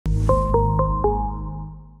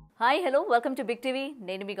Hi hello welcome to big TV.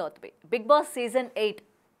 నేను మీ Gautami. Big boss season 8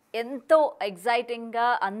 ఎంతో ఎగ్జైటింగ్గా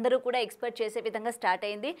అందరూ కూడా ఎక్స్పెక్ట్ చేసే విధంగా స్టార్ట్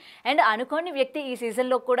అయింది. అండ్ అనుకోని వ్యక్తి ఈ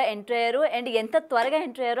సీజన్లో కూడా ఎంటర్ అయ్యారు. అండ్ ఎంత త్వరగా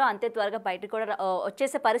ఎంటర్ అయ్యారో అంతే త్వరగా బయటకు కూడా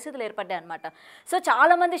వచ్చేసే పరిస్థితులు ఏర్పడ్డాయి అనమాట. సో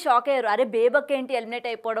చాలామంది షాక్ అయ్యారు. అరే బేబక్ ఏంటి ఎలిమినేట్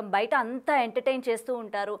అయిపోవడం, బయట అంతా ఎంటర్టైన్ చేస్తూ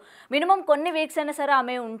ఉంటారు, మినిమం కొన్ని వీక్స్ అయినా సరే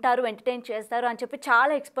ఆమె ఉంటారు, ఎంటర్టైన్ చేస్తారు అని చెప్పి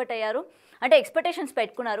చాలా ఎక్స్పెక్ట్ అయ్యారు. అంటే ఎక్స్పెక్టేషన్స్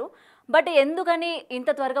పెట్టుకున్నారు. బట్ ఎందుకని ఇంత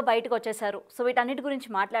త్వరగా బయటకు వచ్చేసారు? సో వీటన్నిటి గురించి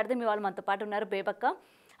మాట్లాడితే మీ వాళ్ళు మనతో పాటు ఉన్నారు. బేబక్క,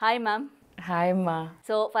 హాయ్ మ్యామ్. హాయ్ అమ్మా.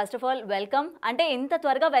 So first of all welcome. అంటే ఇంత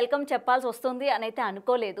త్వరగా వెల్కమ్ చెప్పాల్సి వస్తుంది అని అయితే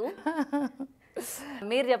అనుకోలేదు.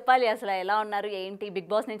 మీరు చెప్పాలి అసలు ఎలా ఉన్నారు ఏంటి బిగ్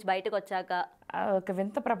బాస్ నుంచి బయటకు వచ్చాక? ఒక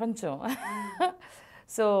వింత ప్రపంచం.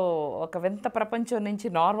 సో ఒక వింత ప్రపంచం నుంచి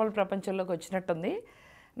నార్మల్ ప్రపంచంలోకి వచ్చినట్టుంది.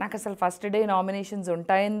 నాకు అసలు ఫస్ట్ డే నామినేషన్స్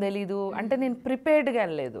ఉంటాయని తెలీదు. అంటే నేను ప్రిపేర్డ్గా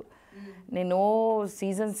వెళ్ళలేదు. నేను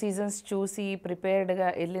సీజన్స్ చూసి ప్రిపేర్డ్గా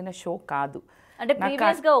వెళ్ళిన షో కాదు. అంటే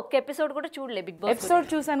ప్రీవియస్గా ఒక ఎపిసోడ్ కూడా చూడలే బిగ్ బాస్. ఎపిసోడ్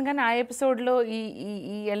చూసాను కానీ ఆ ఎపిసోడ్లో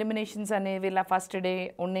ఈ ఎలిమినేషన్స్ అనేవి ఇలా ఫస్ట్ డే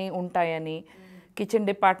ఉంటాయని, కిచెన్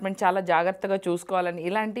డిపార్ట్మెంట్ చాలా జాగ్రత్తగా చూసుకోవాలని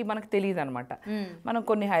ఇలాంటివి మనకు తెలియదు అనమాట. మనం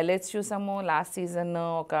కొన్ని హైలైట్స్ చూసాము. లాస్ట్ సీజన్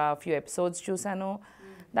ఒక ఫ్యూ ఎపిసోడ్స్ చూసాను,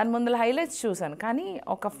 దాని ముందర హైలైట్స్ చూసాను. కానీ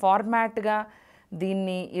ఒక ఫార్మాట్గా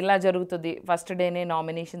దీన్ని ఇలా జరుగుతుంది, ఫస్ట్ డేనే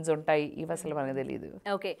నామినేషన్స్ ఉంటాయి, ఇవి అసలు మనకు తెలియదు.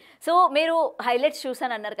 ఓకే, సో మీరు హైలైట్స్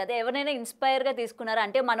చూసాను అన్నారు కదా, ఎవరైనా ఇన్స్పైర్గా తీసుకున్నారా?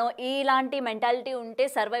 అంటే మనం ఇలాంటి మెంటాలిటీ ఉంటే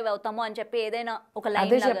సర్వైవ్ అవుతాము అని చెప్పి ఏదైనా ఒక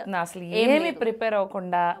అదే చెప్తున్నా. అసలు ఏమీ ప్రిపేర్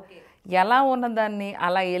అవ్వకుండా ఎలా ఉన్నదాన్ని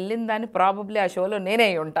అలా వెళ్ళిన దాన్ని ప్రాబబ్లీ ఆ షోలో నేనే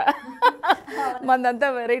అయి ఉంటా. మనదంతా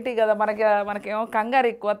వెరైటీ కదా, మనకేమో కంగారు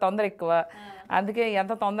ఎక్కువ, తొందర ఎక్కువ. అందుకే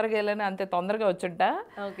ఎంత తొందరగా వెళ్ళాను అంతే తొందరగా వచ్చుంటా.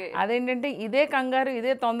 అదేంటంటే ఇదే కంగారు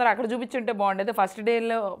ఇదే తొందర అక్కడ చూపించుంటే బాగుండేది.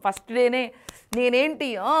 ఫస్ట్ డేనే నేనేంటి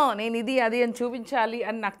నేను ఇది అది అని చూపించాలి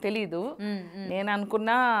అని నాకు తెలీదు. నేను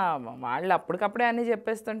అనుకున్నా వాళ్ళు అప్పటికప్పుడే అన్నీ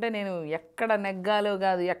చెప్పేస్తుంటే నేను ఎక్కడ నెగ్గాలో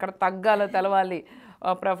కాదు ఎక్కడ తగ్గాలో తెలవాలి.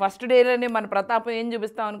 ఫస్ట్ డేలోనే మన ప్రతాపం ఏం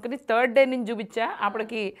చూపిస్తాం అనుకుని థర్డ్ డే నుంచి చూపించా.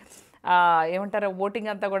 అప్పటికి ఏమంటారు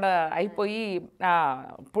ఓటింగ్ అంతా కూడా అయిపోయి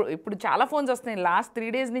ఇప్పుడు చాలా ఫోన్స్ వస్తున్నాయి. లాస్ట్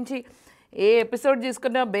 3 days నుంచి ఏ ఎపిసోడ్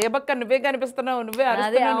తీసుకున్నా బేబక్క నువ్వే కనిపిస్తున్నావు, నువ్వే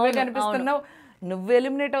అరుస్తున్నావు, నువ్వే కనిపిస్తున్నావు, నువ్వు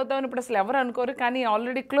ఎలిమినేట్ అవుతావు. ఇప్పుడు అసలు ఎవరు అనుకోరు, కానీ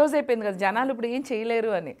ఆల్రెడీ క్లోజ్ అయిపోయింది కదా, జనాలు ఇప్పుడు ఏం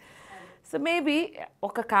చేయలేరు అని. సో మేబీ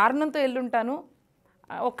ఒక కారణంతో వెళ్ళుంటాను,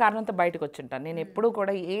 ఒక కారణంతో బయటకు వచ్చుంటాను. నేను ఎప్పుడూ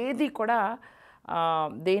కూడా ఏది కూడా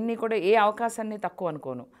దేన్ని కూడా ఏ అవకాశాన్ని తక్కువ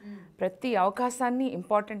అనుకోను. ప్రతి అవకాశాన్ని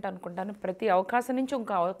ఇంపార్టెంట్ అనుకుంటాను. ప్రతి అవకాశం నుంచి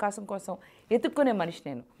ఇంకో అవకాశం కోసం ఎత్తుక్కునే మనిషి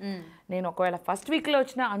నేను ఒకవేళ ఫస్ట్ వీక్లో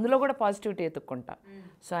వచ్చినా అందులో కూడా positivity ఎత్తుక్కుంటా.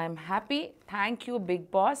 So I'm happy. Thank you big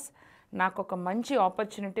boss. నాకు ఒక మంచి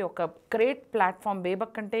ఆపర్చునిటీ, ఒక గ్రేట్ ప్లాట్ఫామ్.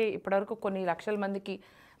 బేబక్ అంటే ఇప్పటివరకు కొన్ని లక్షల మందికి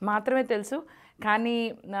మాత్రమే తెలుసు, కానీ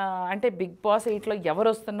అంటే బిగ్ బాస్ 8లో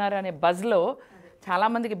ఎవరు వస్తున్నారు అనే బజ్లో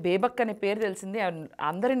చాలామందికి బేబక్ అనే పేరు తెలిసింది,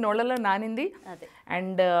 అందరి నోళ్ళలో నానింది.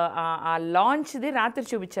 అండ్ ఆ లాంచ్ది రాత్రి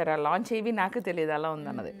చూపించారు. ఆ లాంచ్ ఏవి నాకు తెలియదు అలా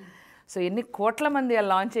ఉందన్నది. సో ఎన్ని కోట్ల మంది ఆ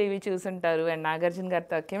లాంచ్ ఏవి చూసుంటారు. అండ్ నాగార్జున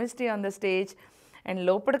గారితో chemistry on the stage. And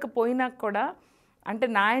లోపలికి పోయినాక కూడా అంటే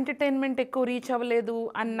నా ఎంటర్టైన్మెంట్ ఎక్కువ రీచ్ అవ్వలేదు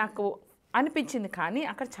అని నాకు అనిపించింది. కానీ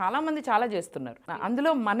అక్కడ చాలామంది చాలా చేస్తున్నారు.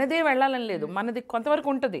 అందులో మనదే వెళ్ళాలని లేదు, మనది కొంతవరకు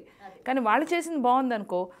ఉంటుంది. కానీ వాళ్ళు చేసింది బాగుంది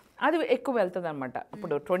అనుకో, అది ఎక్కువ వెళ్తుంది అనమాట.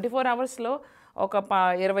 ఇప్పుడు 24 hours ఒక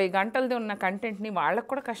 20 గంటలది ఉన్న కంటెంట్ని వాళ్ళకు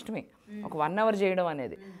కూడా కష్టమే ఒక 1 hour చేయడం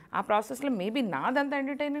అనేది. ఆ ప్రాసెస్లో మేబీ నాదంతా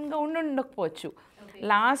ఎంటర్టైనింగ్గా ఉండకపోవచ్చు.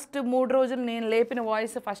 లాస్ట్ 3 రోజులు నేను లేపిన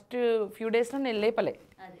వాయిస్ ఫస్ట్ ఫ్యూ డేస్లో నేను లేపలే.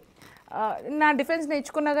 నా డిఫెన్స్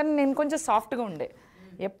నేర్చుకున్నా కానీ నేను కొంచెం సాఫ్ట్గా ఉండే.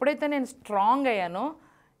 ఎప్పుడైతే నేను స్ట్రాంగ్ అయ్యానో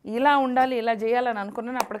ఇలా ఉండాలి ఇలా చేయాలని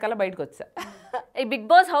అనుకున్నాను, అప్పటికల్లా బయటకు వచ్చా. ఈ బిగ్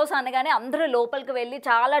బాస్ హౌస్ అనగానే అందరూ లోపలికి వెళ్ళి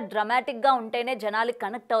చాలా డ్రామాటిక్గా ఉంటేనే జనాలకి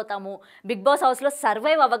కనెక్ట్ అవుతాము, బిగ్ బాస్ హౌస్లో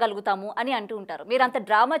సర్వైవ్ అవ్వగలుగుతాము అని అంటూ ఉంటారు. మీరు అంత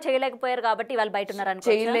డ్రామా చేయలేకపోయారు కాబట్టి వాళ్ళు బయట ఉన్నారు.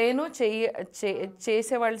 చేయలేను,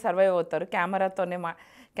 చేసేవాళ్ళు సర్వైవ్ అవుతారు.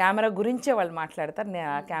 కెమెరా గురించే వాళ్ళు మాట్లాడతారు.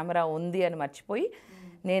 నేను ఆ కెమెరా ఉంది అని మర్చిపోయి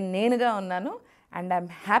నేనుగా ఉన్నాను. And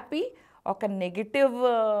I'm happy. ఒక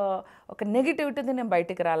నెగిటివిటీని నేను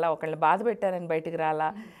బయటికి రాలా, ఒకళ్ళని బాధ పెట్టానని బయటికి రాలా,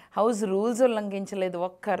 హౌస్ రూల్స్ ఉల్లంఘించలేదు.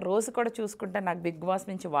 ఒక్క రోజు కూడా చూసుకుంటే నాకు బిగ్ బాస్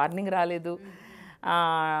నుంచి వార్నింగ్ రాలేదు.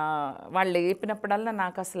 వాళ్ళు లేపినప్పుడల్లా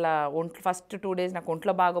నాకు అసలు ఫస్ట్ 2 days నాకు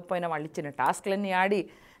ఒంట్లో బాగోపోయినా వాళ్ళు ఇచ్చిన టాస్క్లన్నీ ఆడి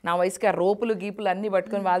నా వయసుకి ఆ రోపులు గీపులు అన్నీ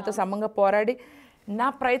పట్టుకొని వాళ్ళతో సమంగా పోరాడి నా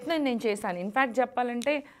ప్రయత్నం నేను చేశాను. ఇన్ఫ్యాక్ట్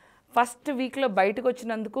చెప్పాలంటే ఫస్ట్ వీక్లో బయటకు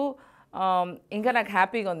వచ్చినందుకు ఇంకా నాకు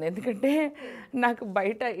హ్యాపీగా ఉంది. ఎందుకంటే నాకు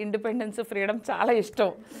బయట ఇండిపెండెన్స్ ఫ్రీడమ్ చాలా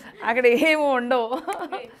ఇష్టం. అక్కడ ఏమీ ఉండవు.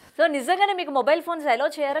 సో నిజంగానే మీకు మొబైల్ ఫోన్స్ అలో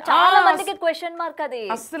చేయరా? చాలా మందికి క్వశ్చన్ మార్క్ అది.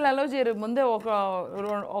 అస్సలు అలో చేయరు. ముందే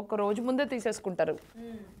ఒక రోజు ముందే తీసేసుకుంటారు,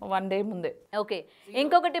 1 డే ముందే. ఓకే.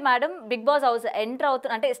 ఇంకొకటి madam, big boss house enter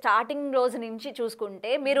అవుతున్న అంటే స్టార్టింగ్ రోజు నుంచి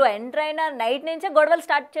చూసుకుంటే మీరు ఎంటర్ అయిన నైట్ నుంచే గొడవలు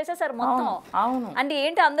స్టార్ట్ చేసేసారు మొత్తం. అవును. అంటే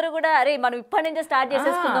ఏంటి అందరూ కూడా అరే మనం ఇప్పటి నుంచే స్టార్ట్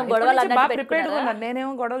చేసేసుకుందాం గొడవలు అన్నట్టు పెట్టుకున్నారు.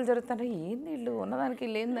 నేనేమో గొడవలు జరుగుతాను, ఏంది వీళ్ళు ఉన్నదానికి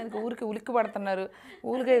లేని దానికి ఊరికి ఉలిక్కి పడుతున్నారు,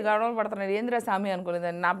 ఊరికి గొడవలు పడుతున్నారు, ఏందిరా సామి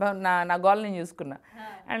అనుకునేదాన్ని. నా గోల్ నేను చూసుకున్నా.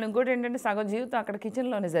 అండ్ ఇంకోటి ఏంటంటే సగం జీవితం అక్కడ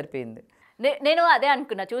కిచెన్లోనే సరిపోయింది. నేను అదే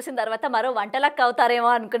అనుకున్నా, చూసిన తర్వాత మరో వంటలక్క అవుతారేమో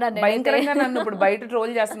అనుకున్నాను. భయంకరంగా నన్ను ఇప్పుడు బయట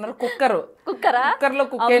ట్రోల్ చేస్తున్నారు. కుక్కర్లో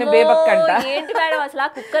కుక్కైన బేబక్క అంట. ఏంటి మేడం అసలు ఆ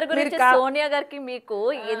కుక్కర్ గురించి సోనియా గారికి మీకు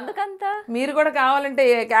ఎందుకంత? మీరు కూడా కావాలంటే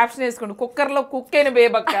క్యాప్షన్ వేసుకోండి, కుక్కర్లో కుక్కైన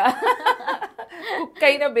బేబక్క.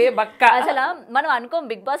 కుక్కైన బేబక్క. అసలు మనం అనుకోం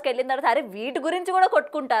బిగ్ బాస్కి వెళ్ళిన తర్వాత అరే వీటి గురించి కూడా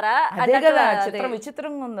కొట్టుకుంటారా? అదే కదా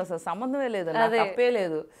విచిత్రంగా ఉంది. అసలు సంబంధమే లేదు, తప్పే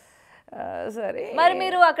లేదు. సరే మరి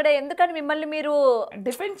మీరు అక్కడ ఎందుకని మిమ్మల్ని మీరు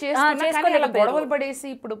డిఫెండ్ చేసుకుని ఇలా గొడవలు పడేసి,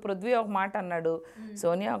 ఇప్పుడు పృథ్వీ ఒక మాట అన్నాడు,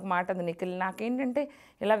 సోనియా ఒక మాట అంది, నిఖిల్. నాకేంటంటే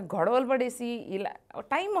ఇలా గొడవలు పడేసి ఇలా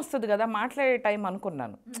టైం వస్తుంది కదా మాట్లాడే టైం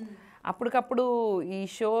అనుకున్నాను. అప్పటికప్పుడు ఈ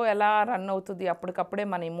షో ఎలా రన్ అవుతుంది, అప్పటికప్పుడే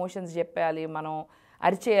మన ఎమోషన్స్ చెప్పేయాలి, మనం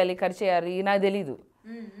అరిచేయాలి కరిచేయాలి, నాకు తెలీదు.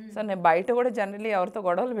 సో నేను బయట కూడా జనరల్లీ ఎవరితో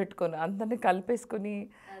గొడవలు పెట్టుకోను, అందరినీ కలిపేసుకుని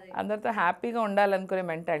అందరితో హ్యాపీగా ఉండాలనుకునే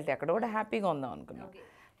మెంటాలిటీ. అక్కడ కూడా హ్యాపీగా ఉందాం అనుకున్నాను.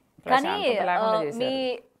 కానీ మీ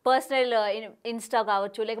పర్సనల్ ఇన్స్టా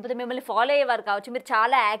కావచ్చు, లేకపోతే మిమ్మల్ని ఫాలో అయ్యేవారు కావచ్చు, మీరు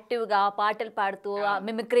చాలా యాక్టివ్గా పాటలు పాడుతూ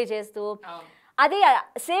మిమిక్రీ చేస్తూ అది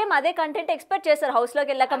సేమ్ అదే కంటెంట్ ఎక్స్పెక్ట్ చేస్తారు హౌస్లోకి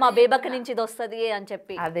వెళ్ళాక, మా బేబక్క నుంచి ఇది వస్తుంది అని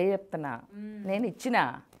చెప్పి. అదే చెప్తున్నా నేను ఇచ్చిన,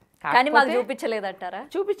 కానీ మాకు చూపించలేదంటారా?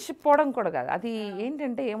 చూపించిపోవడం కూడా కాదు. అది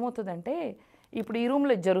ఏంటంటే ఏమవుతుందంటే ఇప్పుడు ఈ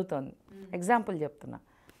రూమ్లో ఇది జరుగుతుంది, ఎగ్జాంపుల్ చెప్తున్నా.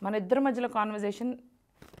 మన ఇద్దరి మధ్యలో కాన్వర్జేషన్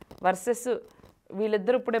వర్సెస్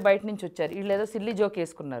వీళ్ళిద్దరు ఇప్పుడే బయట నుంచి వచ్చారు, వీళ్ళు ఏదో సిల్లీ జోక్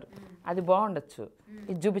వేసుకున్నారు, అది బాగుండొచ్చు,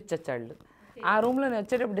 ఇది చూపించచ్చు వాళ్ళు. ఆ రూమ్లో నేను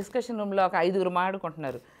వచ్చేటప్పుడు డిస్కషన్ రూమ్లో ఒక 5గురు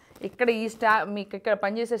మాట్లాడుకుంటున్నారు, ఇక్కడ ఈ మీకు ఇక్కడ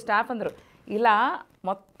పనిచేసే స్టాఫ్ అందరూ. ఇలా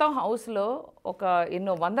మొత్తం హౌస్లో ఒక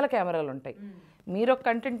ఎన్నో వందల కెమెరాలు ఉంటాయి. మీరు ఒక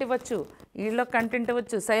కంటెంట్ ఇవ్వచ్చు, వీళ్ళొక కంటెంట్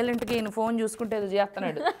ఇవ్వచ్చు, సైలెంట్గా ఈయన ఫోన్ చూసుకుంటే ఏదో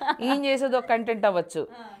చేస్తున్నాడు, ఈయన చేసేది ఒక కంటెంట్ అవ్వచ్చు.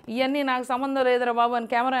 ఇవన్నీ నాకు సంబంధం లేదురా బాబు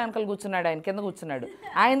అని కెమెరా వెనకాల కూర్చున్నాడు, ఆయన కింద కూర్చున్నాడు,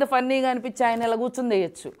 ఆయనతో ఫన్నీగా అనిపించి ఆయన ఇలా కూర్చుని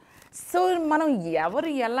వేయచ్చు. సో మనం ఎవరు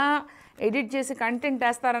ఎలా ఎడిట్ చేసి కంటెంట్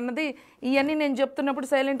వేస్తారన్నది ఇవన్నీ నేను చెప్తున్నప్పుడు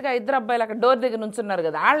సైలెంట్గా ఇద్దరు అబ్బాయిలు అక్కడ డోర్ దగ్గర నుంచున్నారు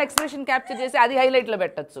కదా, వాళ్ళ ఎక్స్ప్రెషన్ క్యాప్చర్ చేసి అది హైలైట్లో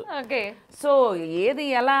పెట్టచ్చు. ఓకే. సో ఏది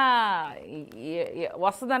ఎలా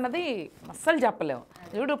వస్తుంది అన్నది అస్సలు చెప్పలేము.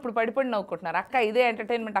 చూడు ఇప్పుడు పడిపడి నవ్వుకుంటున్నారు, అక్క ఇదే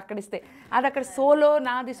ఎంటర్టైన్మెంట్ అక్కడ ఇస్తే. అది అక్కడ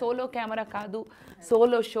నాది సోలో కెమెరా కాదు,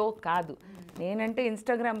 సోలో షో కాదు. నేనంటే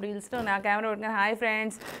ఇన్స్టాగ్రామ్ రీల్స్లో నా కెమెరా పెట్టుకుని హాయ్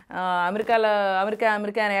ఫ్రెండ్స్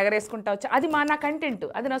అమెరికా అని ఎగరేసుకుంటా వచ్చి, అది నా కంటెంట్,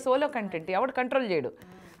 అది నా సోలో కంటెంట్, ఎవడు కంట్రోల్ చేయడు.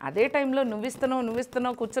 అదే టైంలో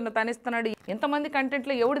నువ్విస్తున్నావు కూర్చున్న తనిస్తున్నాడు, ఎంతమంది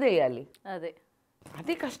కంటెంట్లో ఎవడు వేయాలి?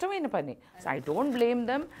 అది కష్టమైన పని. So I don't blame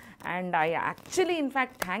them and I actually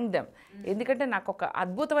in fact thank them. ఎందుకంటే నాకు ఒక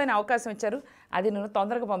అద్భుతమైన అవకాశం ఇచ్చారు, అది నేను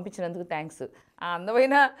తొందరగా పంపించినందుకు థ్యాంక్స్. ఆ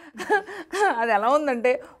అందమైన అది ఎలా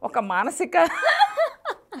ఉందంటే ఒక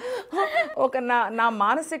నా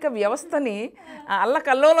మానసిక వ్యవస్థని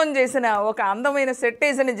అల్లకల్లోలం చేసిన ఒక అందమైన సెట్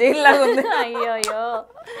వేసిన జైలు లాగా ఉంది. అయ్యో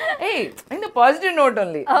ఇన్ పాజిటివ్ నోట్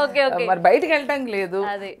ఓన్లీ. మరి బయటకు వెళ్ళటానికి లేదు,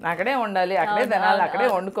 అక్కడే ఉండాలి, అక్కడే తినాలి, అక్కడే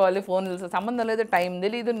వండుకోవాలి, ఫోన్లు సంబంధం లేదు, టైం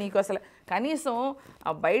తెలీదు నీకు అసలు. కనీసం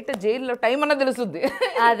ఆ బయట జైల్లో టైం అన్న తెలుస్తుంది,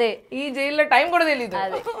 అదే ఈ జైల్లో టైం కూడా తెలీదు.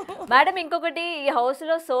 మేడం ఇంకొకటి, ఈ హౌస్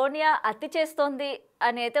లో సోనియా అతి చేస్తోంది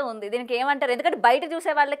అని అయితే ఉంది, దీనికి ఏమంటారు? ఎందుకంటే బయట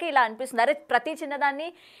చూసే వాళ్ళకి ఇలా అనిపిస్తుంది, అరే ప్రతి చిన్నదాన్ని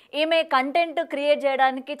ఈమె కంటెంట్ క్రియేట్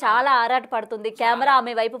చేయడానికి చాలా ఆరాట పడుతుంది, కెమెరా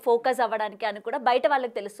ఆమె వైపు ఫోకస్ అవ్వడానికి అని కూడా బయట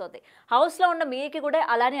వాళ్ళకి తెలుస్తుంది. హౌస్ లో ఉన్న మీకు కూడా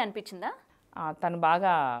అలానే అనిపించిందా? తను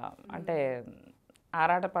బాగా అంటే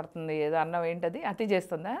ఆరాట పడుతుంది, ఏదో అన్నావు ఏంటది, అతి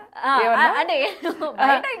చేస్తుందా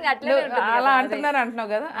అలా అంటున్నావు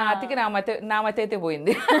కదా, అతికి నా మతి అయితే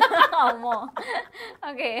పోయింది.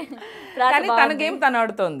 కానీ తన గేమ్ తను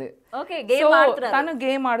ఆడుతోంది, తను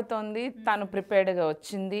గేమ్ ఆడుతోంది, తను ప్రిపేర్డ్గా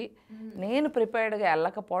వచ్చింది. నేను ప్రిపేర్డ్గా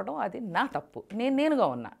వెళ్ళకపోవడం అది నా తప్పు, నేనుగా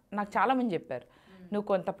ఉన్నా. నాకు చాలామంది చెప్పారు నువ్వు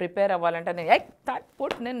కొంత ప్రిపేర్ అవ్వాలంటే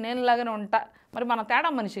నేను లాగానే ఉంటా. మరి మన తేడా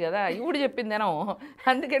మనిషి కదా, ఇప్పుడు చెప్పిందేనో,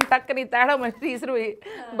 అందుకని టక్కని తేడా మనిషి తీసుకుపోయి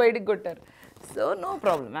బయటికి కొట్టారు. So no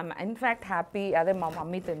problem, I'm in fact happy. అదే మా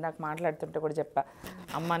మమ్మీతో ఇందాక మాట్లాడుతుంటే కూడా చెప్పా,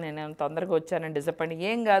 అమ్మ నేను తొందరగా వచ్చానని డిసప్పాయింట్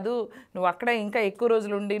ఏం కాదు, నువ్వు అక్కడే ఇంకా ఎక్కువ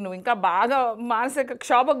రోజులు ఉండి నువ్వు ఇంకా బాగా మానసిక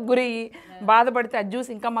క్షోభకు గురి బాధపడితే అది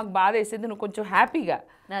చూసి ఇంకా మాకు బాధ వేసేది. నువ్వు కొంచెం హ్యాపీగా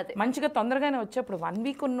మంచిగా తొందరగానే వచ్చేప్పుడు 1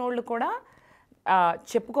 వీక్ ఉన్నోళ్ళు కూడా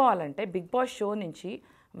చెప్పుకోవాలంటే బిగ్ బాస్ షో నుంచి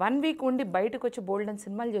 1 వీక్ ఉండి బయటకు వచ్చి బోల్డ్ అని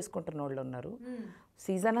సినిమాలు చేసుకుంటున్న వాళ్ళు ఉన్నారు,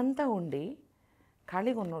 సీజన్ అంతా ఉండి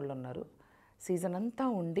ఖాళీగా ఉన్నోళ్ళు ఉన్నారు, సీజన్ అంతా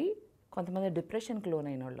ఉండి కొంతమంది డిప్రెషన్కి లోన్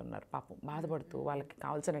అయిన వాళ్ళు ఉన్నారు పాపం, బాధపడుతూ వాళ్ళకి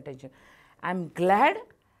కావాల్సిన అటెన్షన్. ఐఎమ్ గ్లాడ్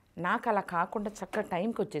నాకు అలా కాకుండా చక్కగా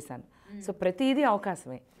టైంకి వచ్చేసాను. సో ప్రతిదీ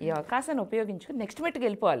అవకాశమే, ఈ అవకాశాన్ని ఉపయోగించుకుని నెక్స్ట్ మెట్టుకు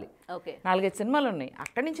వెళ్ళిపోవాలి. 4-5 సినిమాలు ఉన్నాయి,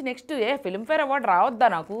 అక్కడి నుంచి నెక్స్ట్ ఫిల్మ్ఫేర్ అవార్డు రావద్దా,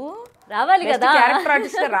 నాకు రావాలి కదా, క్యారెక్టర్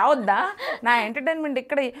ఆర్టిస్ట్ రావద్దా, నా ఎంటర్టైన్మెంట్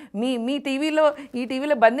ఇక్కడ మీ టీవీలో ఈ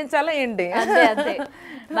టీవీలో బంధించాలా ఏంటి? అంతే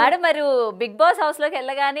మేడం. మరి బిగ్ బాస్ హౌస్ లోకి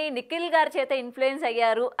వెళ్ళగానే నిఖిల్ గారి చేత ఇన్ఫ్లుయెన్స్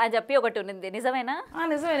అయ్యారు అని చెప్పి ఒకటి ఉంది, నిజమేనా?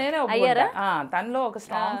 నిజమే, నేనే అయ్యారా? తనలో ఒక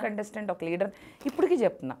స్ట్రాంగ్ కంటెస్టెంట్, ఒక లీడర్ ఇప్పటికీ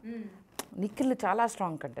చెప్తున్నా. నిఖిల్ చాలా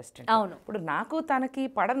స్ట్రాంగ్ కంటెస్టెంట్. అవును, ఇప్పుడు నాకు తనకి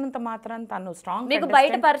పడనంత మాత్రం తను స్ట్రాంగ్. మీకు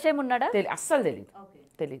బయట పరిచయం ఉన్నాడా? అస్సలు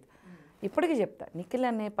తెలియదు. ఇప్పటికీ చెప్తా, నిఖిల్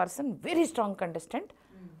అనే person very strong contestant,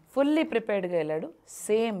 fully ప్రిపేర్డ్గా వెళ్ళాడు.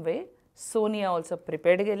 సేమ్ వే సోనియా ఆల్సో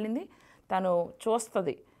ప్రిపేర్డ్గా వెళ్ళింది. తను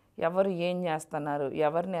చూస్తుంది ఎవరు ఏం చేస్తున్నారు,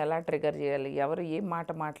 ఎవరిని ఎలా ట్రిగర్ చేయాలి, ఎవరు ఏం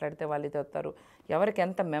మాట మాట్లాడితే వాళ్ళు ఇది అవుతారు, ఎవరికి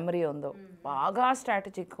ఎంత మెమరీ ఉందో బాగా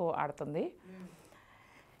స్ట్రాటజిక్ ఆడుతుంది.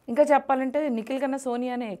 ఇంకా చెప్పాలంటే నిఖిల్ కన్నా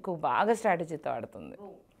సోనియానే ఎక్కువ బాగా స్ట్రాటజీతో ఆడుతుంది,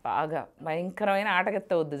 బాగా భయంకరమైన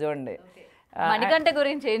ఆటగత్త వద్దు చూడండి. మణికంఠ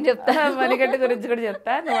గురించి ఏం చెప్తా? మణికంఠ గురించి కూడా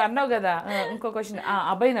చెప్తా. నువ్వు అన్నావు కదా ఇంకో క్వశ్చన్,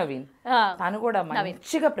 అభయ్ నవీన్, తను కూడా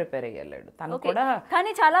మంచిగా ప్రిపేర్ అయ్యాడు. తను కూడా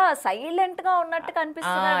కానీ చాలా సైలెంట్ గా ఉన్నట్టు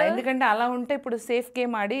కనిపిస్తుంది. ఎందుకంటే అలా ఉంటే ఇప్పుడు సేఫ్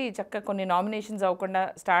గేమ్ ఆడి చక్కగా కొన్ని నామినేషన్స్ అవ్వకుండా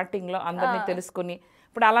స్టార్టింగ్ లో అందరినీ తెలుసుకుని,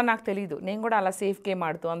 ఇప్పుడు అలా నాకు తెలియదు, నేను కూడా అలా సేఫ్ గేమ్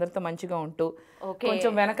ఆడుతూ అందరితో మంచిగా ఉంటూ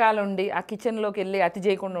కొంచెం వెనకాల ఉండి ఆ కిచెన్లోకి వెళ్ళి అతి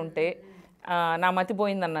చేయకుండా ఉంటే నా మతి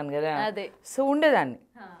పోయింది అన్నాను కదా, సో ఉండేదాన్ని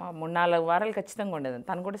 3-4 వారాలు ఖచ్చితంగా ఉండేదాన్ని.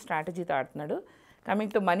 తను కూడా స్ట్రాటజీతో ఆడుతున్నాడు.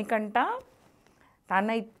 కమింగ్ టు మణికంఠ,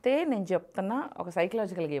 తనైతే నేను చెప్తున్నా ఒక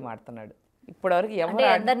సైకలాజికల్ గేమ్ ఆడుతున్నాడు ఇప్పటివరకు. ఎవరు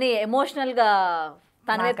అందరినీ ఎమోషనల్గా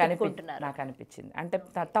నాకు అనిపించింది, అంటే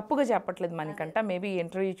తప్పుగా చెప్పట్లేదు మణికంఠ, మేబీ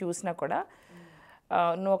ఇంటర్వ్యూ చూసినా కూడా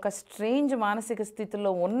నువ్వు ఒక స్ట్రేంజ్ మానసిక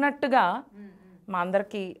స్థితిలో ఉన్నట్టుగా మా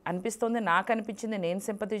అందరికీ అనిపిస్తుంది. నాకు అనిపించింది, నేను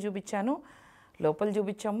సింపతి చూపించాను, లోపల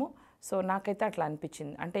చూపించాము. సో నాకైతే అట్లా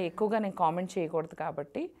అనిపించింది. అంటే ఎక్కువగా నేను కామెంట్ చేయకూడదు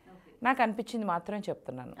కాబట్టి నాకు అనిపించింది మాత్రమే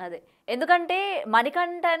చెప్తున్నాను. అదే, ఎందుకంటే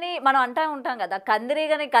మణికంఠని మనం అంటా ఉంటాం కదా,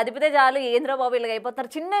 కందిరీగాని కదిపితే చాలు ఏంద్ర బాబు ఇలాగ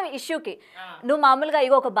అయిపోతారు చిన్న ఇష్యూకి. నువ్వు మామూలుగా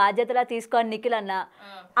ఇగో ఒక బాధ్యతలా తీసుకొని నిఖిల్ అన్న,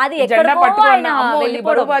 అది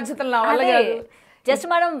జస్ట్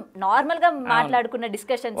మనం నార్మల్ గా మాట్లాడుకున్న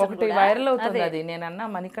డిస్కషన్ ఒకటి వైరల్ అవుతుంది. అది నేనన్నా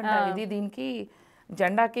మణికంఠ ఇది దీనికి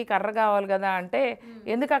జెండాకి కర్ర కావాలి కదా అంటే,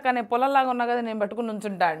 ఎందుకు అక్క నేను పొలంలాగా ఉన్నా కదా నేను పట్టుకుని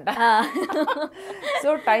ఉంచుంటా అంట. సో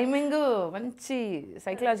టైమింగ్ మంచి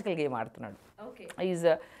సైకలాజికల్ గేమ్ ఆడుతున్నాడు.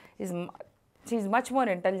 Is much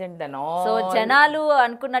more intelligent then all. So జనాలు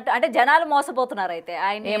అనుకున్నట్టు అంటే జనాలు మోసపోతున్నారు అయితే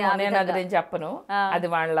ఆయన. నేను అది నేను చెప్పను, అది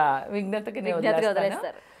వాళ్ళ విజ్ఞతకి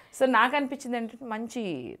వదిలేస్తారు. సో నాకు అనిపించింది ఏంటంటే మంచి,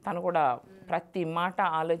 తను కూడా ప్రతి మాట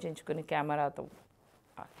ఆలోచించుకుని కెమెరాతో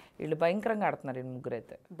వీళ్ళు భయంకరంగా ఆడుతున్నారు ఈ ముగ్గురు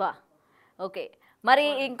అయితే. బా ఓకే. మరి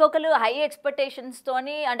ఇంకొకరు హై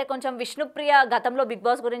ఎక్స్పెక్టేషన్స్తోని, అంటే కొంచెం విష్ణుప్రియ గతంలో బిగ్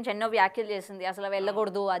బాస్ గురించి ఎన్నో వ్యాఖ్యలు చేసింది, అసలు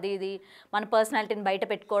వెళ్ళకూడదు అది ఇది, మన పర్సనాలిటీని బయట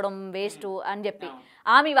పెట్టుకోవడం వేస్ట్ అని చెప్పి.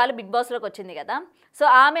 ఆమె వాళ్ళు బిగ్ బాస్లోకి వచ్చింది కదా, సో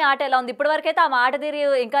ఆమె ఆట ఎలా ఉంది ఇప్పటి వరకైతే? ఆమె ఆట తీరి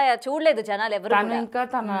ఇంకా చూడలేదు జనాలు ఎవరు. ఇంకా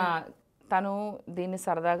తను దీన్ని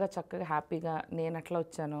సరదాగా చక్కగా హ్యాపీగా, నేను అట్లా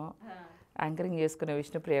వచ్చాను యాంకరింగ్ చేసుకునే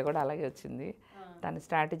విష్ణుప్రియ కూడా అలాగే వచ్చింది. తన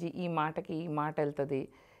స్ట్రాటజీ ఈ మాటకి ఈ మాట వెళ్తుంది,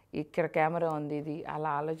 ఇక్కడ కెమెరా ఉంది, ఇది అలా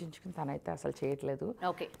ఆలోచించుకుని తనైతే అసలు చేయట్లేదు.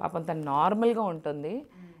 పాపం తను నార్మల్గా ఉంటుంది,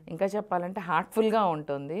 ఇంకా చెప్పాలంటే హార్ట్ఫుల్గా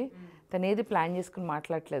ఉంటుంది. తను ఏది ప్లాన్ చేసుకుని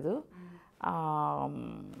మాట్లాడట్లేదు.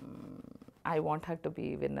 I want her to be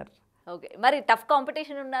winner. Okay. మరి టఫ్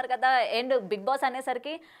కాంపిటీషన్ ఉన్నారు కదా, అండ్ బిగ్ బాస్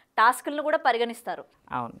అనేసరికి టాస్క్లను కూడా పరిగణిస్తారు.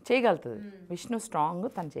 అవును, చేయగలుగుతుంది. విష్ణు స్ట్రాంగ్,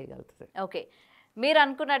 తను చేయగలుగుతుంది. ఓకే. మీరు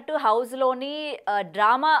అనుకున్నట్టు హౌస్లోని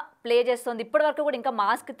డ్రామా ప్లే చేస్తుంది ఇప్పటి వరకు కూడా, ఇంకా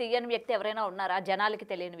మాస్క్ తీయని వ్యక్తి ఎవరైనా ఉన్నారా, జనాలకి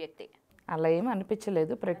తెలియని వ్యక్తి? అలా ఏమి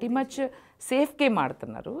అనిపించలేదు. ప్రతి మచ్ సేఫ్ గేమ్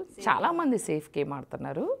ఆడుతున్నారు, చాలామంది సేఫ్ గేమ్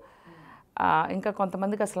ఆడుతున్నారు. ఇంకా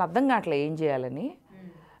కొంతమందికి అసలు అర్థం కావట్లేదు ఏం చేయాలని,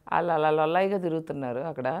 వాళ్ళు అలా లొల్లాయిగా తిరుగుతున్నారు.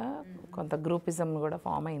 అక్కడ కొంత గ్రూపిజం కూడా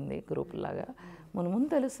ఫామ్ అయింది, గ్రూపులాగా. ముందు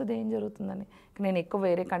తెలుస్తుంది ఏం జరుగుతుందని. నేను ఎక్కువ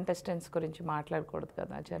వేరే కంటెస్టెంట్స్ గురించి మాట్లాడకూడదు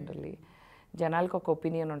కదా, జనరల్లీ జనాలకు ఒక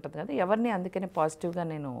ఒపీనియన్ ఉంటుంది కదా, ఎవరిని అందుకనే పాజిటివ్గా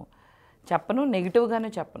నేను చెప్పను, నెగిటివ్గానే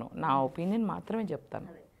చెప్పను, నా ఒపీనియన్ మాత్రమే చెప్తాను.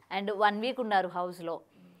 అండ్ 1 వీక్ ఉన్నారు హౌస్లో,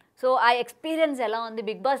 సో ఆ ఎక్స్పీరియన్స్ ఎలా ఉంది?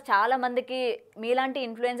 బిగ్ బాస్ చాలా మందికి మీలాంటి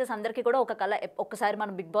ఇన్ఫ్లుయెన్సెస్ అందరికీ కూడా ఒక కళ, ఒక్కసారి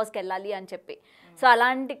మనం బిగ్ బాస్కి వెళ్ళాలి అని చెప్పి. సో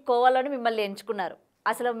అలాంటి కోవాలని మిమ్మల్ని ఎంచుకున్నారు.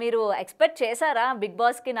 అసలు మీరు ఎక్స్పెక్ట్ చేశారా బిగ్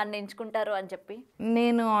బాస్కి నన్ను ఎంచుకుంటారు అని చెప్పి?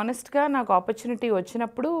 నేను ఆనెస్ట్గా నాకు ఆపర్చునిటీ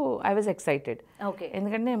వచ్చినప్పుడు ఐ వాజ్ ఎక్సైటెడ్. ఓకే.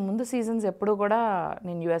 ఎందుకంటే ముందు సీజన్స్ ఎప్పుడు కూడా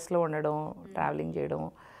నేను యూఎస్లో ఉండడం, ట్రావెలింగ్ చేయడం,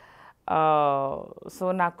 సో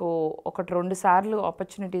నాకు 1-2 సార్లు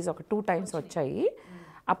ఆపర్చునిటీస్ 2 టైమ్స్ వచ్చాయి.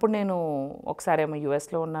 అప్పుడు నేను ఒకసారి ఏమో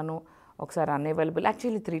యూఎస్లో ఉన్నాను, ఒకసారి unavailable,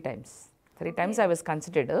 actually 3 times I was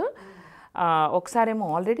considered. ఒకసారేమో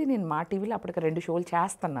ఆల్రెడీ నేను మా టీవీలో అప్పటికి 2 షోలు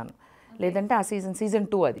చేస్తున్నాను, లేదంటే ఆ సీజన్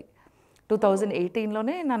 2 అది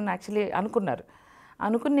 2018లోనే నన్ను యాక్చువల్లీ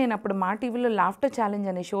అనుకుని నేను అప్పుడు మా టీవీలో లాఫ్టర్ ఛాలెంజ్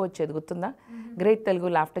అనే షో వచ్చేది, గుర్తుందా? గ్రేట్ తెలుగు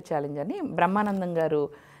లాఫ్టర్ ఛాలెంజ్ అని బ్రహ్మానందం గారు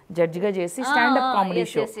జడ్జిగా చేసి స్టాండప్ కామెడీ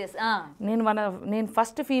షో. నేను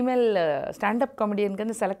ఫస్ట్ ఫీమేల్ స్టాండప్ కామెడియన్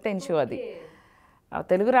కింద సెలెక్ట్ అయిన షో అది.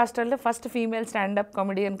 తెలుగు రాష్ట్రాల్లో first female stand up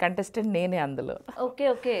comedian contestant నేనే అందులో. Okay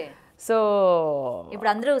okay. సో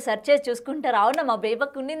ఇప్పుడు అందరూ సెర్చ్ చేసి చూసుకుంటారు, అవునా మా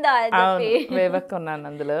బేబక్ ఉన్నిందా? బేబక్ ఉన్నాను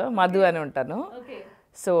అందులో, మధు అని ఉంటాను.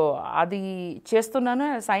 సో అది చేస్తున్నాను,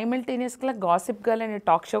 సైమల్టేనియస్గా గాసిప్ గర్ల్ అనే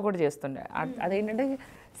టాక్ షో కూడా చేస్తుండే. అదేంటంటే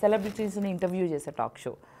సెలబ్రిటీస్ని ఇంటర్వ్యూ చేసే టాక్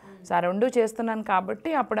షో. సో ఆ 2 చేస్తున్నాను కాబట్టి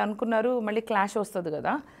అప్పుడు అనుకున్నారు మళ్ళీ క్లాష్ వస్తుంది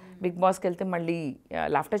కదా, బిగ్ బాస్కి వెళ్తే మళ్ళీ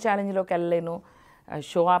లాఫ్టర్ ఛాలెంజ్లోకి వెళ్ళలేను,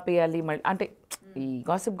 షో ఆపేయాలి, మళ్ళీ అంటే ఈ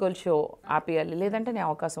గాసిప్ గర్ల్ షో ఆపేయాలి, లేదంటే నేను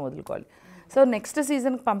అవకాశం వదులుకోవాలి. సో నెక్స్ట్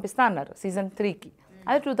సీజన్కి పంపిస్తా అన్నారు, సీజన్ 3కి.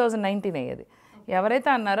 అది 2019 అయ్యేది. ఎవరైతే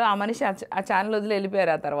అన్నారో ఆ మనిషి ఆ ఛానల్ వదిలి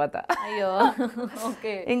వెళ్ళిపోయారు ఆ తర్వాత. అయ్యో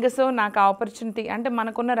ఓకే. ఇంకా సో నాకు ఆపర్చునిటీ అంటే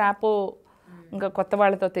మనకున్న ర్యాపో ఇంకా కొత్త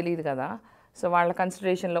వాళ్ళతో తెలియదు కదా, సో వాళ్ళ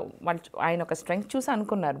కన్సిడరేషన్లో ఆయన ఒక స్ట్రెంగ్త్ చూసి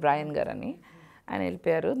అనుకున్నారు బ్రాయన్ గారు అని, ఆయన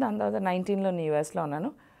వెళ్ళిపోయారు. దాని తర్వాత 19లో యూఎస్లో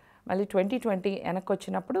ఉన్నాను. మళ్ళీ 2020 వెనక్కి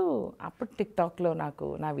వచ్చినప్పుడు అప్పుడు టిక్టాక్లో నాకు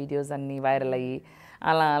నా వీడియోస్ అన్నీ వైరల్ అయ్యి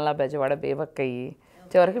అలా బెజవాడ బేబక్ అయ్యి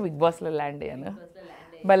చివరికి బిగ్ బాస్లో ల్యాండ్ అయ్యాను.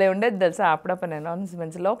 భలే ఉండేది తెలుసా అప్పుడప్పుడు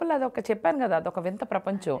అనౌన్స్మెంట్స్ లోపల. అదొక చెప్పాను కదా, అదొక వింత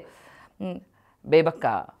ప్రపంచం. బేబక్క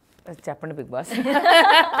చెప్పండి బిగ్ బాస్.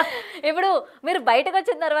 ఇప్పుడు మీరు బయటకు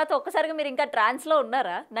వచ్చిన తర్వాత ఒక్కసారిగా మీరు ఇంకా ట్రాన్స్లో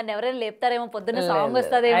ఉన్నారా? నన్ను ఎవరైనా లేపుతారేమో, పొద్దున్న సాంగ్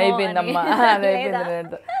వస్తుందేమో. అయిపోయిందమ్మా, అది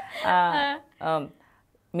అయిపోయింది.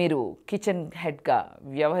 మీరు కిచెన్ హెడ్గా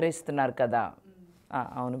వ్యవహరిస్తున్నారు కదా.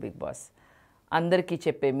 అవును బిగ్ బాస్. అందరికీ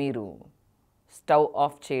చెప్పే మీరు స్టవ్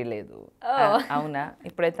ఆఫ్ చేయలేదు. అవునా?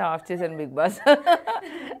 ఇప్పుడైతే ఆఫ్ చేశాను big boss.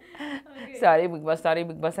 Sorry big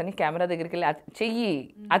boss అని కెమెరా దగ్గరికి వెళ్ళి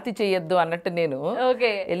అతి చెయ్యొద్దు అన్నట్టు నేను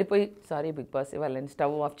వెళ్ళిపోయి సారీ బిగ్ బాస్ ఇవాళ నేను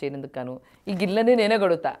స్టవ్ ఆఫ్ చేయనందుకు కాను ఈ గిన్నెని నేనే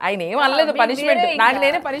కొడుతా. ఆయన ఏం అనలేదు, పనిష్మెంట్ నాకు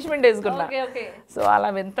నేనే పనిష్మెంట్ వేసుకున్నా. సో అలా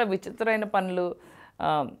ఎంత విచిత్రమైన పనులు.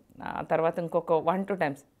 ఆ తర్వాత ఇంకొక 1-2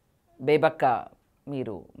 times బేబక్క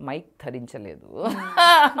మీరు మైక్ ధరించలేదు.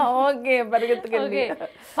 ఓకే పరిగెత్తుకెళ్ళి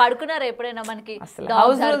పడుకున్నారా ఎప్పుడైనా? మనకి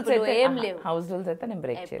హౌస్ రూల్స్ అయితే నేను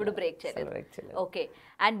బ్రేక్ చేయలేదు. ఓకే.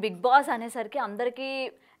 అండ్ బిగ్ బాస్ అనేసరికి అందరికీ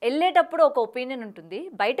వెళ్ళేటప్పుడు ఒక ఒపీనియన్ ఉంటుంది,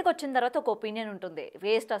 బయటకు వచ్చిన తర్వాత ఒక ఒపీనియన్ ఉంటుంది.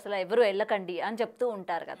 వేస్ట్ అసలు ఎవరు వెళ్ళకండి అని చెప్తూ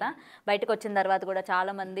ఉంటారు కదా. బయటకు వచ్చిన తర్వాత కూడా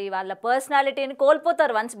చాలామంది వాళ్ళ పర్సనాలిటీని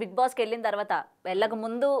కోల్పోతారు వన్స్ బిగ్ బాస్కి వెళ్ళిన తర్వాత. వెళ్ళక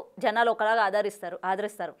ముందు జనాలు ఒకలాగా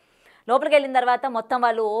ఆదరిస్తారు, లోపలికి వెళ్ళిన తర్వాత మొత్తం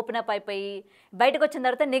వాళ్ళు ఓపెన్ అప్ అయిపోయి బయటకు వచ్చిన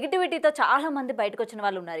తర్వాత నెగిటివిటీతో చాలామంది బయటకు వచ్చిన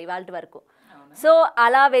వాళ్ళు ఉన్నారు ఇవాళ వరకు. సో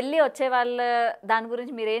అలా వెళ్ళి వచ్చే వాళ్ళ దాని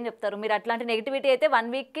గురించి మీరు ఏం చెప్తారు? మీరు అట్లాంటి నెగిటివిటీ అయితే 1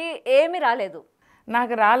 weekకి ఏమీ రాలేదు.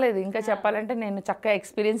 నాకు రాలేదు. ఇంకా చెప్పాలంటే నేను చక్కగా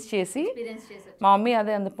ఎక్స్పీరియన్స్ చేసి మా మమ్మీ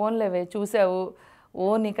అదే అంత ఫోన్లేవే చూసావు,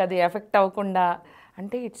 నీకు అది ఎఫెక్ట్ అవ్వకుండా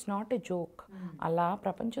అంటే ఇట్స్ నాట్ ఎ జోక్. అలా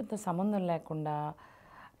ప్రపంచంతో సంబంధం లేకుండా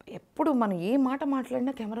ఎప్పుడు మనం ఏ మాట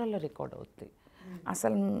మాట్లాడినా కెమెరాలో రికార్డ్ అవుతుంది.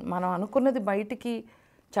 అసలు మనం అనుకున్నది బయటికి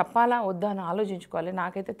చెప్పాలా వద్దా అని ఆలోచించుకోవాలి.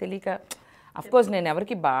 నాకైతే తెలియక అఫ్కోర్స్ నేను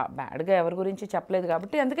ఎవరికి బ్యాడ్గా ఎవరి గురించి చెప్పలేదు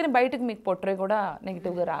కాబట్టి అందుకని బయటకు మీకు పొట్రే కూడా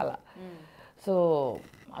నెగిటివ్గా రాలా. సో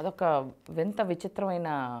అదొక వింత విచిత్రమైన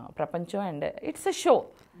ప్రపంచం. And it's a show,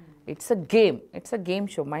 it's a game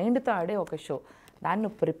show, మైండ్తో ఆడే ఒక షో. దాన్ని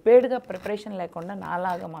ప్రిపరేషన్ లేకుండా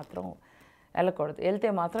నాలాగా మాత్రం వెళ్ళకూడదు.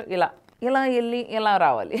 వెళ్తే మాత్రం ఇలా వెళ్ళి ఇలా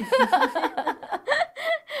రావాలి,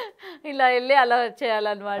 ఇలా వెళ్ళి అలా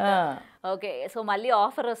చేయాలన్నమాట. ఓకే. సో మళ్ళీ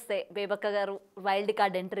ఆఫర్ వస్తే బేబక్క గారు వైల్డ్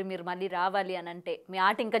కార్డ్ ఎంట్రీ మీరు మళ్ళీ రావాలి అని అంటే, మీ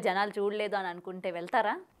ఆట ఇంకా జనాలు చూడలేదు అని అనుకుంటే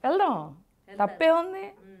వెళ్తారా? వెళ్దాం, తప్పే ఉంది.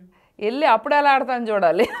 వెళ్ళి అప్పుడు ఎలా ఆడతాను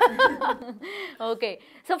చూడాలి. ఓకే.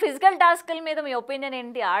 సో ఫిజికల్ టాస్క్ల మీద మీ ఒపీనియన్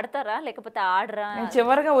ఏంటి? ఆడతారా లేకపోతే ఆడరా?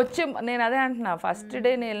 చివరిగా వచ్చి నేను అదే అంటున్నా, ఫస్ట్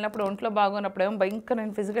డే నేను వెళ్ళినప్పుడు ఒంట్లో బాగున్నప్పుడు ఏమో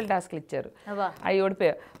భయంకరమైన ఫిజికల్ టాస్క్లు ఇచ్చారు, అవి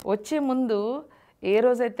ఓడిపోయా. వచ్చే ముందు ఏ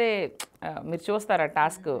రోజైతే మీరు చూస్తారా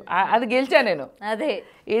టాస్క్, అది గెలిచా నేను. అదే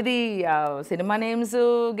ఏది సినిమా నేమ్స్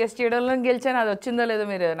గెస్ట్ చేయడంలో గెలిచాను. అది వచ్చిందో లేదో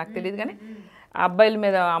మీరు నాకు తెలియదు, కానీ అబ్బాయిల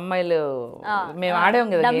మీద అమ్మాయిలు మేము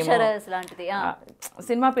ఆడాం కదా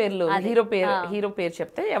సినిమా పేర్లు, హీరో పేరు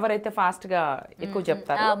చెప్తే ఎవరైతే ఫాస్ట్ గా ఎక్కువ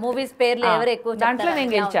చెప్తారు మూవీస్ పేర్లు ఎవరు ఎక్కువ దాంట్లో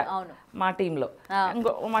నేను గెలిచా. మా టీంలో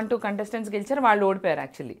ఇంకో 1-2 కంటెస్టెంట్స్ గెలిచారు, వాళ్ళు ఓడిపోయారు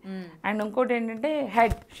యాక్చువల్లీ. అండ్ ఇంకోటి ఏంటంటే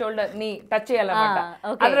హెడ్ షోల్డర్ నీ టచ్ చేయాలన్నమాట,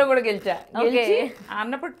 అందులో కూడా గెలిచి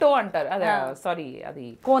అన్నప్పుడు టో అంటారు, అదే సారీ అది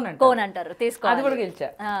కోన్ అంటారు, అది కూడా గెలిచా.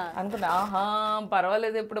 అనుకున్నా ఆహా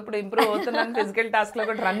పర్వాలేదు, ఇప్పుడప్పుడు ఇంప్రూవ్ అవుతున్నాను, ఫిజికల్ టాస్క్ లో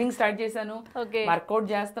కూడా రన్నింగ్ స్టార్ట్ చేశాను, వర్కౌట్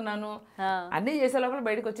చేస్తున్నాను, అన్ని చేసే లోపల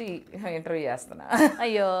బయటకు వచ్చి ఇంటర్వ్యూ చేస్తున్నా.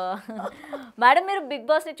 అయ్యో మేడం, మీరు బిగ్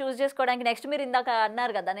బాస్ ని చూస్ చేసుకోవడానికి నెక్స్ట్ మీరు ఇందాక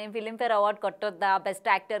అన్నారు కదా నేను ఫిల్మ్ఫేర్ అవార్డ్ కొట్టొద్దా బెస్ట్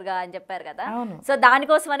యాక్టర్ గా అని చెప్పారు కదా, సో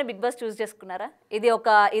దానికోసమని బిగ్ బాస్ చూస్ చేసుకున్నారా?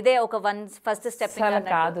 ఇదే ఒక ఫస్ట్ స్టెప్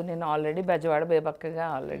కాదు, నేను ఆల్రెడీ బెజవాడ బేబక్కగా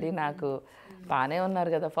ఆల్రెడీ నాకు బానే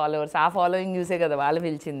ఉన్నారు కదా ఫాలోవర్స్, ఆ ఫాలోయింగ్ చూసే కదా వాళ్ళు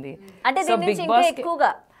పిలిచింది. అంటే బిగ్ బాస్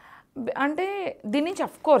ఎక్కువగా అంటే దీని నుంచి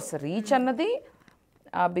అఫ్ కోర్స్ రీచ్ అన్నది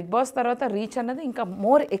బిగ్ బాస్ తర్వాత రీచ్ అన్నది ఇంకా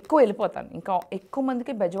మోర్ ఎక్కువ వెళ్ళిపోతాను, ఇంకా ఎక్కువ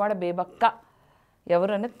మందికి బెజవాడ బేబక్క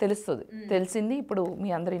ఎవరు అనేది తెలుస్తుంది, తెలిసింది ఇప్పుడు మీ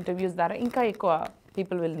అందరి ఇంటర్వ్యూస్ ద్వారా ఇంకా ఎక్కువ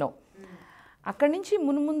పీపుల్ విల్ నో. అక్కడి నుంచి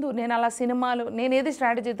ముందు నేను అలా సినిమాలు నేను ఏది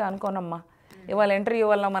స్ట్రాటజీతో అనుకోనమ్మా, ఇవాళ ఇంటర్వ్యూ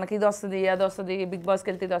వల్ల మనకి ఇది వస్తుంది అది వస్తుంది బిగ్ బాస్కి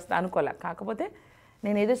వెళ్తే ఇది వస్తుంది అనుకోలే, కాకపోతే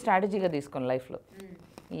నేను ఏదో స్ట్రాటజీగా తీసుకున్నాను లైఫ్లో,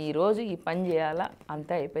 ఈరోజు ఈ పని చేయాలా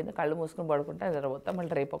అంతే అయిపోయింది, కళ్ళు మూసుకొని పడుకుంటా నిద్రపోతా,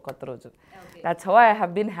 మళ్ళీ రేపు ఒక కొత్త రోజు. That's how I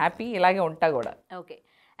have been happy, ఇలాగే ఉంటా కూడా. ఓకే.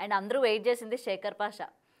 అండ్ అందరూ వెయిట్ చేసింది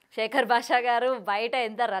శేఖర్ భాషా గారు బయట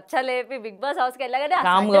ఎంత రచ్చలేపి బిగ్ బాస్ హౌస్కి వెళ్ళగానే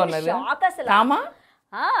షాక్ అసలు,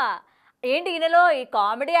 ఏంటి ఈయనలో ఈ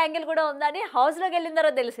కామెడీ యాంగిల్ కూడా ఉందని హౌస్ లోకి వెళ్ళిన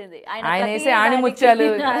తర్వాత తెలిసింది. ఆయన వేసే ఆణిముత్యాలు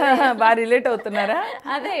బాగా రిలేట్ అవుతున్నారా?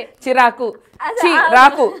 అదే చిరాకు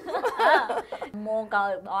రాకు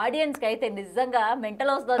ఆడియన్స్ కి అయితే నిజంగా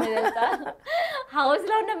మెంటల్ వస్తుంది తెలుసా, హౌస్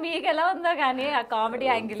లో ఉన్న మీకు ఎలా ఉందో కానీ ఆ కామెడీ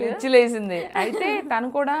యాంగిల్ పిచ్చిలేసింది. అయితే తను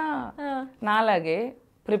కూడా నాలాగే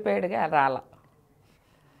ప్రిపేర్డ్ గా రాలా,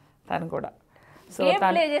 తను కూడా సో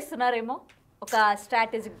ప్లే చేస్తున్నారేమో ఒక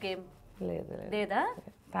స్ట్రాటజిక్ గేమ్. లేదా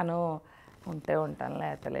తను ఉంటాను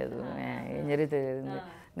లేతలేదు, ఏం జరిగితే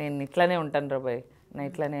నేను ఇట్లానే ఉంటాను రాబాయ్, నేను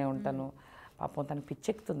ఇట్లానే ఉంటాను. పాపం తను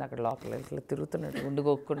పిచ్చెక్కుతుంది అక్కడ లోపల, ఇట్లా తిరుగుతున్నాడు గుండు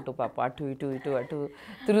కొక్కుంటూ పాప అటు ఇటు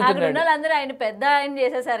తిరుగుతున్నాడు. ఆయన పెద్ద ఆయన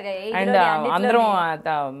చేసేసారు. అండ్ అందరం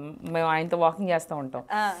మేము ఆయనతో వాకింగ్ చేస్తూ ఉంటాం,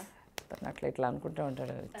 అట్లా ఇట్లా అనుకుంటూ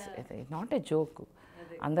ఉంటాడు. నాట్ ఏ జోక్,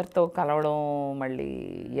 అందరితో కలవడం మళ్ళీ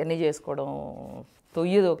ఇవన్నీ చేసుకోవడం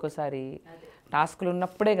తొయ్యదు ఒక్కోసారి, టాస్కులు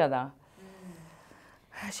ఉన్నప్పుడే కదా.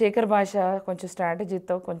 శేఖర్ భాష కొంచెం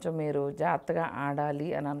స్ట్రాటజీతో కొంచెం మీరు జాగ్రత్తగా ఆడాలి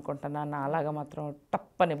అని అనుకుంటున్నా, నా అలాగా మాత్రం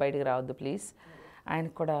టప్పని బయటికి రావద్దు ప్లీజ్.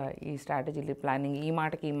 ఆయనకు కూడా ఈ స్ట్రాటజీలు ప్లానింగ్ ఈ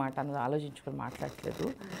మాటకి ఈ మాట అన్నది ఆలోచించుకొని మాట్లాడట్లేదు.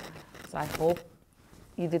 సో ఐ హోప్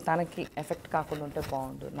ఇది తనకి ఎఫెక్ట్ కాకుండా ఉంటే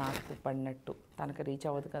బాగుండు, నాకు పడినట్టు తనకి రీచ్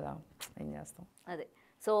అవ్వదు కదా, ఏం చేస్తాం. అదే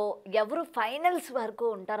సో ఎవరు ఫైనల్స్ వరకు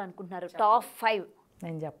ఉంటారు అనుకుంటున్నారు? టాప్ 5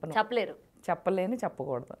 నేను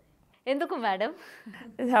చెప్పకూడదు. ఎందుకు మేడం?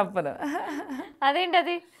 చెప్పను. అదేంటి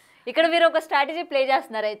అది? ఇక్కడ మీరు ఒక స్ట్రాటజీ ప్లే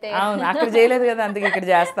చేస్తున్నారు అయితే. అవును, అక్కడ చేయలేదు కదా, అందుకే ఇక్కడ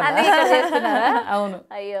చేస్తాను. అవును.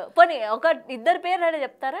 అయ్యో పోనీ ఒక 2 పేర్లు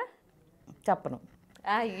చెప్తారా? చెప్పను.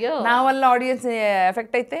 అయ్యో, నా వల్ల ఆడియన్స్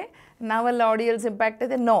ఎఫెక్ట్ అయితే, నా వల్ల ఆడియన్స్ ఇంపాక్ట్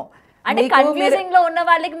అయితే నో. అంటే కన్ఫ్యూజింగ్ లో ఉన్న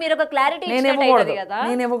వాళ్ళకి మీరు ఒక క్లారిటీ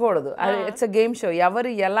నేను ఇవ్వకూడదు. ఇట్స్ అ గేమ్ షో,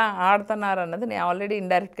 ఎవరు ఎలా ఆడుతున్నారు అన్నది నేను ఆల్రెడీ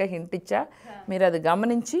ఇండైరెక్ట్ గా హింట్ ఇచ్చా. మీరు అది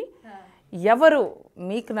గమనించి ఎవరు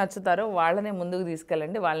మీకు నచ్చుతారో వాళ్ళనే ముందుకు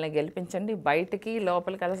తీసుకెళ్ళండి, వాళ్ళని గెలిపించండి. బయటికి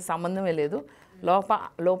లోపలికి అసలు సంబంధమే లేదు.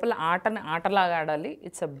 లోపల ఆటలాగా ఆడాలి.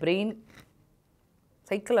 It's a brain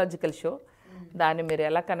psychological show. దాన్ని మీరు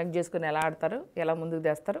ఎలా కనెక్ట్ చేసుకుని ఎలా ఆడతారు, ఎలా ముందుకు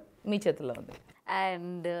తెస్తారు, మీ చేతుల్లో ఉంది.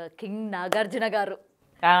 అండ్ కింగ్ నాగార్జున గారు,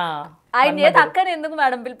 ఆయన అక్కని ఎందుకు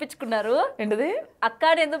మేడం పిలిపించుకున్నారు? ఏంటిది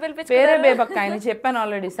అక్కని ఎందుకు పిలిపించుకున్నారు? పేరే బేబక్క, ఆయన చెప్పాను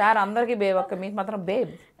ఆల్రెడీ. సార్ అందరికి బేబక్క, మీకు మాత్రం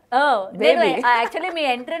బేబ్. యాక్చువల్లీ మీ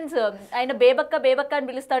ఎంట్రన్స్ ఆయన బేబక్క అని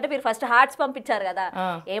పిలుస్తా ఉంటే మీరు ఫస్ట్ హార్ట్స్ పంపించారు కదా,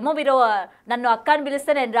 ఏమో మీరు నన్ను అక్క అని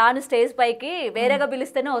పిలిస్తే నేను రాను స్టేజ్ పైకి, వేరేగా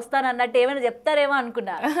పిలిస్తేనే వస్తాను అన్నట్టు ఏమైనా చెప్తారేమో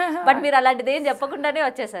అనుకున్నా. బట్ మీరు అలాంటిది ఏం చెప్పకుండానే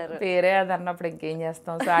వచ్చేసారు. వేరే అది అన్నప్పుడు ఇంకేం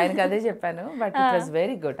చేస్తాం. సో ఆయనకి అదే చెప్పాను. But it was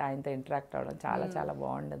very good, ఆయనతో ఇంటరాక్ట్ అవ్వడం చాలా చాలా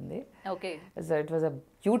బాగుంటుంది. So it was a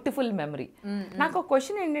beautiful memory. నాకు ఒక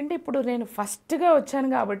క్వశ్చన్ ఏంటంటే, ఇప్పుడు నేను ఫస్ట్గా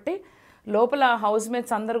వచ్చాను కాబట్టి లోపల హౌస్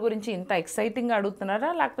మేట్స్ అందరి గురించి ఇంత ఎక్సైటింగ్గా అడుగుతున్నారా,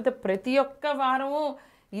 లేకపోతే ప్రతి ఒక్క వారము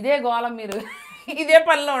ఇదే గోళం మీరు ఇదే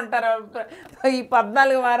పనిలో ఉంటారా ఈ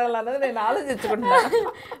 14 వారాలు అన్నది నేను ఆలోచించుకుంటున్నాను.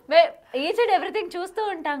 ఈచ్ అండ్ ఎవ్రీథింగ్ చూస్తూ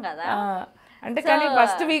ఉంటాం కదా. అంటే కానీ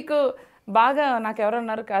ఫస్ట్ వీక్ బాగా నాకు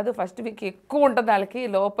ఎవరన్నారు కాదు, ఫస్ట్ వీక్ ఎక్కువ ఉంటుంది వాళ్ళకి,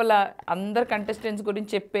 లోపల అందరు కంటెస్టెంట్స్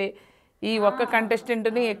గురించి చెప్పే ఈ ఒక్క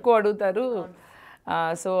కంటెస్టెంట్ని ఎక్కువ అడుగుతారు.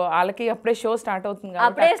 సో వాళ్ళకి అప్పుడే షో స్టార్ట్ అవుతుంది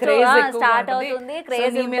అప్పుడే కాబట్టి స్టార్ట్ అవుతుంది,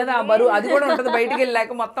 క్రేజ్ నీ మీద ఆ బరువు అది కూడా ఉంటుంది, బయటికి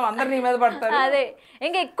వెళ్ళాక మొత్తం అందరు నీ మీద పడతారు. అదే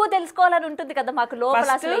ఇంకా ఎక్కువ తెలుసుకోవాలని ఉంటుంది కదా మాకు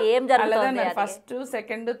లోపల అసలు ఏం జరుగుతుంది. ఫస్ట్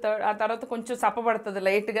సెకండ్ థర్డ్ ఆ తర్వాత కొంచెం సప్పబడుతుంది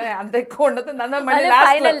లైట్ గా, అంత ఎక్కువ ఉండదు.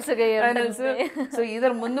 ఫైనల్స్ సో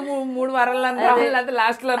ఇద్దరు ముందు 3 వారాల్లో రావాలి, లేకపోతే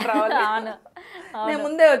లాస్ట్ లో రావాలి. నేను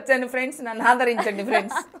ముందే వచ్చాను ఫ్రెండ్స్, నన్ను ఆదరించండి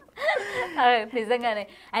ఫ్రెండ్స్. నిజంగానే.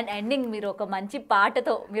 అండ్ ఎండింగ్ మీరు ఒక మంచి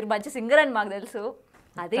పాటతో, మీరు మంచి సింగర్ అని మాకు తెలుసు,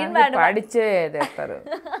 అదే పాడిచ్చేస్తారు.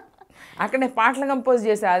 అక్కడ నేను పాటలు కంపోజ్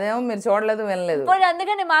చేసా, అదేమో మీరు చూడలేదు వినలేదు.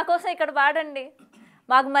 అందుకని మా కోసం ఇక్కడ పాడండి.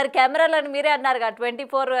 మాకు మరి కెమెరాలను మీరే అన్నారు కదా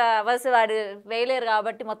 24 hours వాడు వేయలేరు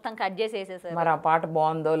కాబట్టి మొత్తం కట్ చేసి వేసేసారు. మరి ఆ పాట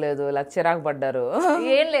బాగుందో లేదో చిరాకు పడ్డారు.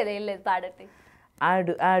 ఏం లేదు పాడండి.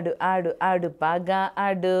 ఆడు ఆడు ఆడు ఆడు బాగా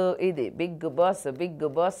ఆడు, ఇది బిగ్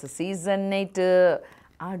బాస్ సీజన్ 8.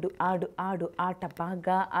 ఆడు ఆడు ఆడు ఆట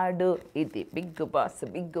బాగా ఆడు, ఇది బిగ్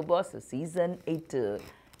బాస్ సీజన్ 8.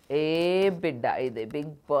 ఏ బిడ్డ ఇది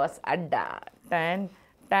బిగ్ బాస్ అడ్డా, టన్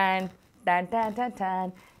టన్ టన్ టన్ టన్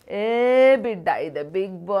టన్. ఏ బిడ్డ ఇది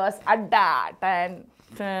బిగ్ బాస్ అడ్డా, టన్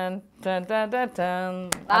టన్ టన్ టన్ టన్.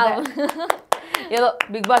 ఏదో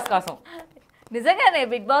బిగ్ బాస్ కోసం, నిజంగానే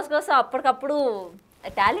బిగ్ బాస్ కోసం అప్పటికప్పుడు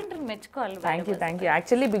టాలెంట్ మెచ్చుకోవాలి. Thank you.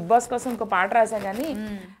 Actually big boss కోసం ఇంకో పాట రాసా కానీ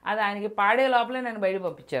అది ఆయనకి పాడే లోపలే నన్ను బయట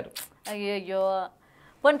పంపించారు. అయ్యో,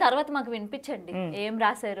 పోనీ తర్వాత మాకు వినిపించండి ఏం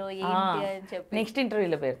రాశారు ఏంటి అని చెప్పి. నెక్స్ట్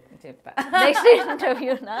ఇంటర్వ్యూలో పేరు చెప్తా. నెక్స్ట్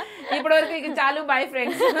ఇంటర్వ్యూనా? ఇప్పటివరకు ఇక చాలు, bye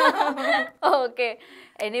friends. Okay,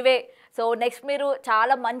 anyway so next మీరు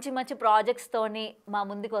చాలా మంచి మంచి ప్రాజెక్ట్స్తోని మా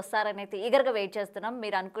ముందుకు వస్తారని అయితే ఈగర్గా వెయిట్ చేస్తున్నాం.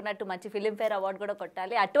 మీరు అనుకున్నట్టు మంచి ఫిలింఫేర్ అవార్డు కూడా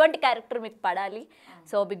కొట్టాలి, అటువంటి క్యారెక్టర్ మీకు పడాలి.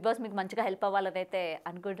 సో బిగ్ బాస్ మీకు మంచిగా హెల్ప్ అవ్వాలని అయితే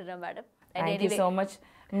అనుకుంటున్నాం madam. Thank you so much.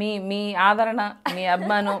 మీ ఆదరణ, మీ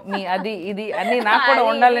అభిమానం, మీ అది ఇది అన్ని నాకు కూడా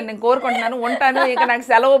ఉండాలని నేను కోరుకుంటున్నాను. ఉంటాను ఇక, నాకు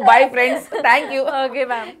సెలవు. Bye friends, thank you. Okay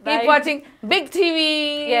ma'am, keep watching big TV.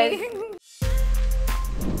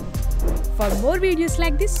 For more videos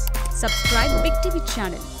like this, subscribe Big TV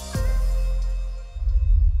channel.